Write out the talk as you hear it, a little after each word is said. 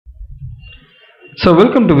So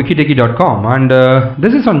welcome to wikitechie.com, and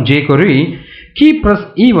this is on Jquery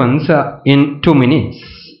keypress events in 2 minutes.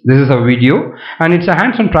 This is a video and it's a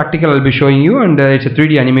hands-on practical I'll be showing you, and it's a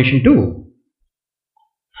 3D animation too.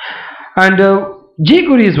 And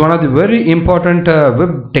Jquery is one of the very important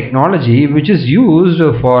web technology which is used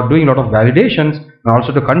for doing a lot of validations and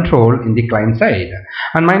also to control in the client side.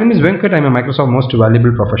 And my name is Venkat. I'm a Microsoft Most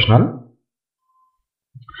Valuable Professional.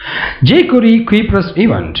 Jquery keypress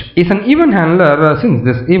event is an event handler since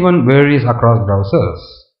this event varies across browsers.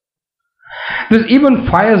 This event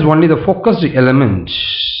fires only the focused element,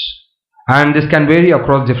 and this can vary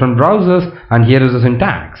across different browsers, and here is the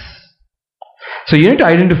syntax. So you need to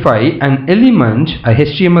identify an element, a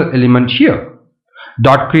HTML element here,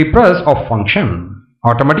 .keypress of function.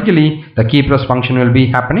 Automatically the keypress function will be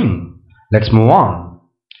happening. Let's move on.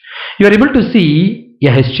 You are able to see a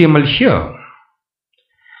HTML here.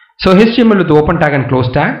 So HTML with the open tag and close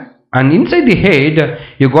tag, and inside the head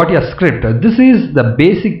you got a script. This is the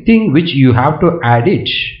basic thing which you have to add it.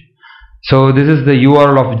 So this is the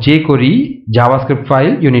URL of Jquery JavaScript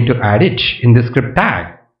file. You need to add it in the script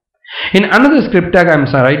tag. In another script tag I am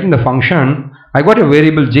writing the function. I got a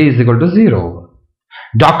variable j is equal to 0.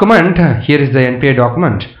 Document, here is the NPI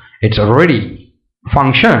document. It's ready.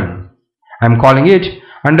 Function, I am calling it.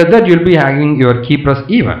 Under that you will be having your keypress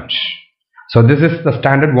event. So this is the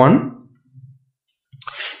standard one.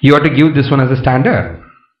 You have to give this one as a standard.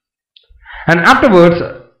 And afterwards,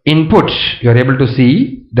 input, you are able to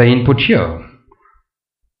see the input here.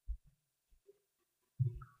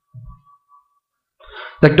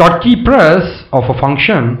 The .keypress of a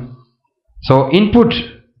function. So input,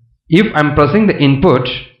 if I am pressing the input,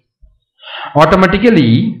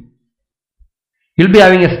 automatically you will be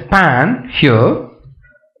having a span here.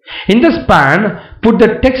 In the span, put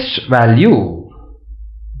the text value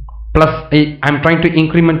plus I am trying to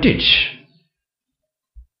increment it.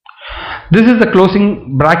 This is the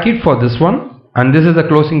closing bracket for this one, and this is the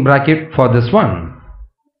closing bracket for this one.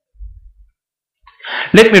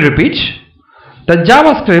 Let me repeat. The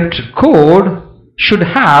JavaScript code should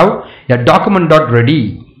have a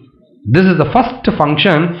document.ready. This is the first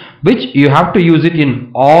function which you have to use it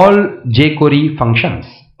in all Jquery functions,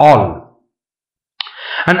 all.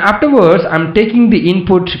 And afterwards I am taking the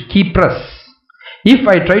input keypress. If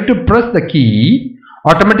I try to press the key,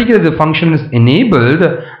 automatically the function is enabled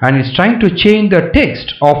and it's trying to change the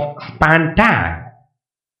text of span tag.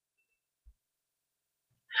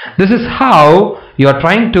 This is how you are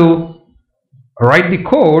trying to write the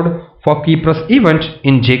code for keypress event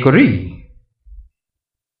in Jquery.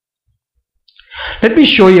 Let me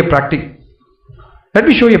show you a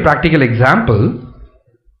practical example.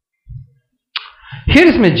 Here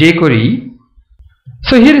is my Jquery.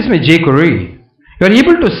 So here is my Jquery. You are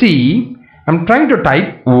able to see I am trying to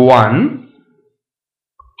type 1,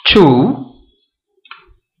 2,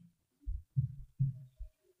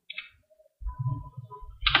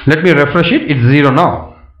 let me refresh it. It's 0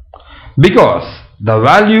 now because the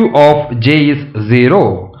value of j is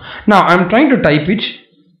 0. Now I am trying to type it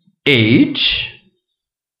 8,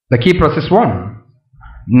 the keypress is 1,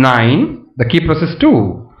 9, the keypress is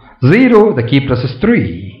 2, 0, the keypress is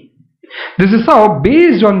 3. This is how,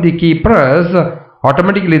 based on the keypress,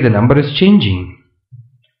 automatically the number is changing.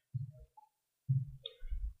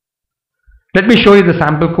 Let me show you the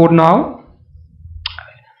sample code now.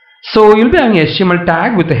 So you will be having a HTML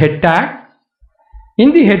tag with a head tag.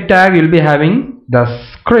 In the head tag you will be having the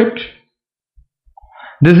script.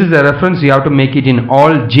 This is the reference. You have to make it in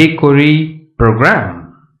all Jquery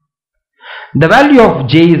program. The value of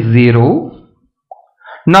j is 0.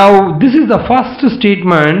 Now this is the first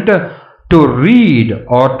statement to read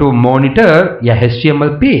or to monitor a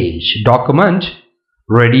HTML page, document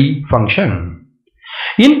ready function.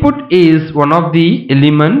 Input is one of the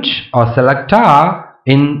element or selector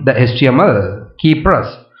in the HTML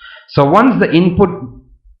keypress. So once the input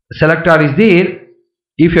selector is there,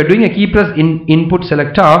 if you are doing a keypress in input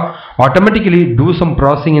selector, automatically do some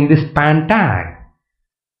processing in this span tag.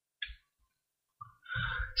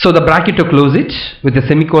 So the bracket to close it with a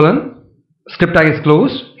semicolon, script tag is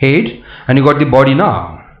closed, head, and you got the body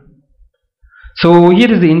now. So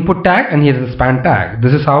here is the input tag and here is the span tag.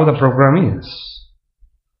 This is how the program is.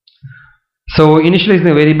 So initially is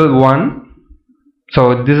the variable 1.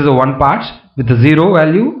 So this is the 1 part with the 0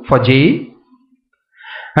 value for j.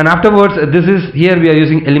 And afterwards this is, here we are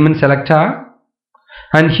using element selector,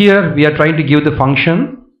 and here we are trying to give the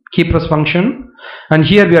function, keypress function. And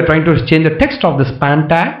here we are trying to change the text of the span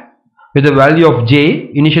tag with the value of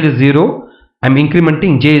j, initially 0. I am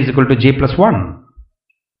incrementing j is equal to j plus 1.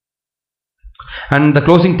 And the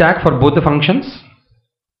closing tag for both the functions.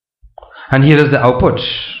 and here is the output.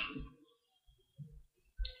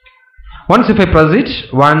 Once if I press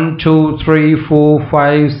it, 1 2 3 4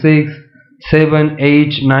 5 6 7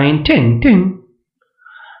 8 9 10.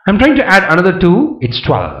 I'm trying to add another 2, it's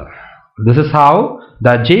 12. This is how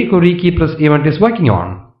the Jquery keypress event is working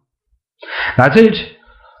on. That's it.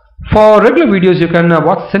 For regular videos, you can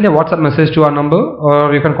send a WhatsApp message to our number,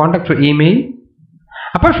 or you can contact through email.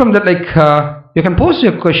 Apart from that, you can post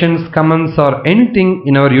your questions, comments, or anything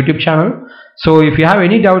in our YouTube channel. So if you have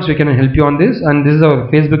any doubts, we can help you on this, and this is our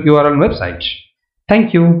Facebook URL and website.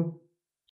 Thank you.